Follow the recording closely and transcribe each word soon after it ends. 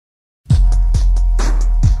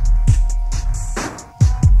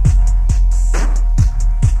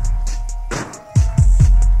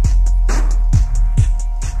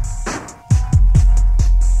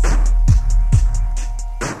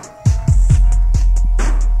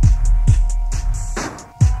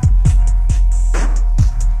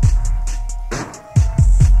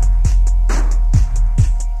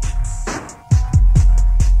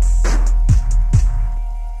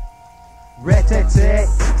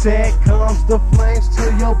tat, comes the flames to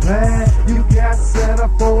your bag. You got set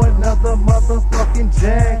up for another motherfucking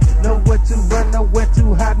jag. Nowhere to run, nowhere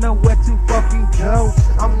to hide, nowhere to fucking go.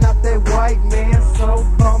 I'm not that white man, so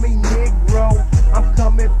call me Negro. I'm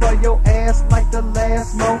coming for your ass like the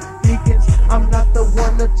last Mohicans. I'm not the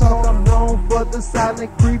one to talk, I'm known for the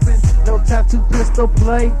silent creeping. No time to pistol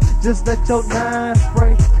play, just let your nine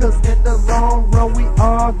spray. Cause in the long run we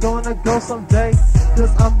are gonna go someday.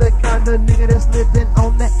 Cause I'm the kind of nigga that's living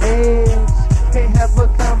on the edge. Can't have a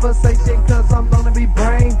conversation cause I'm gonna be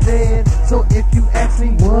brain dead. So if you ask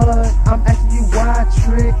me what, I'm asking you why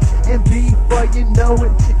trick. And before you know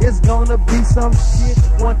it, it's gonna be some shit.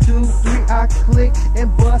 1, 2, 3, I click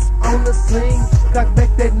and bust on the scene. Cock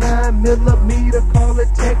back that 9mm, call it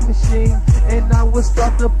tech machine. And I will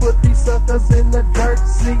start to put these suckers in the dirt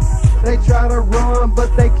seat. They try to run,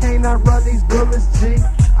 but they cannot run these bullets, G.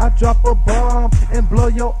 I drop a bomb and blow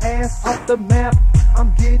your ass off the map.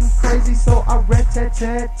 I'm getting crazy, so I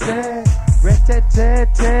rat-tat-tat-tat.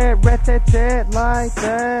 Rat-tat-tat-tat, rat-tat-tat like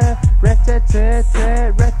that.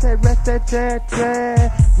 Rat-tat-tat-tat,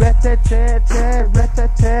 rat-tat-tat-tat-tat. Rat-tat-tat-tat,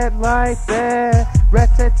 rat-tat-tat like that.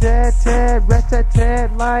 Rat-tat-tat-tat,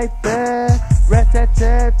 rat-tat-tat like that.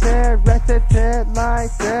 Rat-tat-tat-tat, rat-tat-tat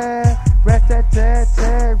like that.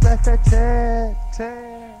 Rat-tat-tat-tat, rat-tat-tat-tat.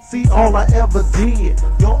 See, all I ever did,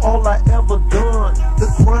 yo, all I ever done,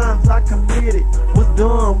 the crimes I committed was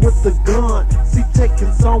done with the gun. See,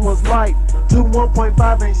 taking someone's life to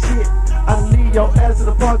 1.5 ain't shit. I leave your ass in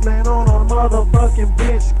the park laying on a motherfucking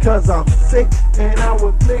bench. Cause I'm sick and I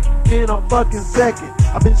will flick in a fucking second.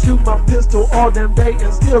 I've been shooting my pistol all damn day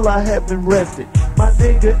and still I haven't rested. My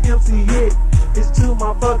nigga MC hit is to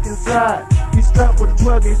my fucking side. He strapped with a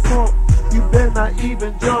 12-gauge pump. You better not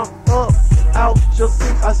even jump up out your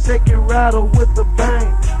seat. I shake and rattle with the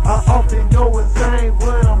bang. I often go insane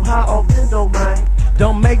when I'm high off the domain.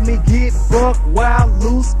 Don't make me get buck wild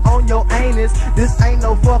loose on your anus. This ain't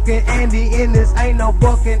no fucking Andy and this ain't no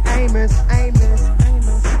fucking Amos.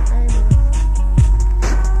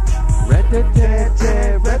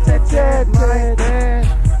 Rat-tat-tat-tat, rat-tat-tat like that.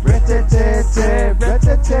 Rat-tat-tat-tat,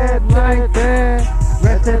 rat-tat-tat like that.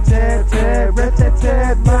 Rat-tat-tat-tat,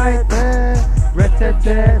 rat-tat-tat like that.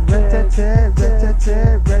 Rat-tat-tat, rat-tat-tat,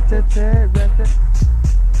 rat-tat-tat, rat-tat-tat, rat-tat.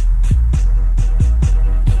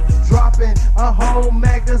 Dropping a whole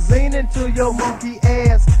magazine into your monkey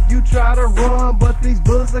ass. You try to run, but these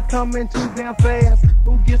bullets are coming too damn fast.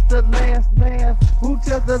 Who gets the last laugh? Who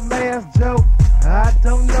tells the last joke? I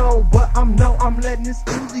don't know, but I'm letting this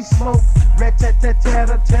Uzi smoke.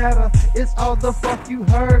 Rat-tat-tat-tatter-tatter, it's all the fuck you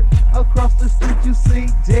heard. Across the street you see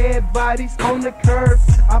dead bodies on the curb.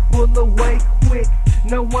 I pull away quick,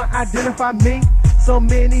 no one identify me. So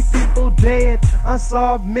many people dead,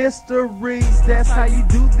 unsolved mysteries. That's how you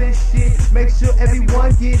do this shit. Make sure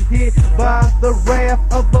everyone get hit by the wrath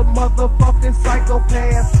of a motherfucking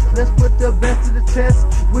psychopath. Let's put the best to the test.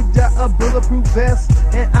 We got a bulletproof vest,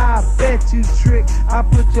 and I bet you trick. I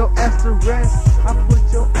put your ass to rest. I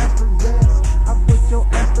put your ass to rest. I put your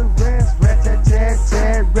ass to rest.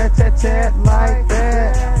 Rat-tat-tat-tat, rat-tat-tat like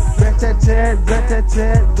that. Rat-tat-tat,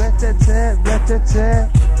 rat-tat-tat, rat-tat-tat, rat-tat-tat.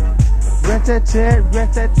 Rat-tat-tat,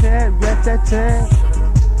 rat-tat-tat, rat-tat-tat.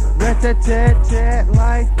 Rat-tat-tat-tat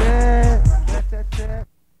like that.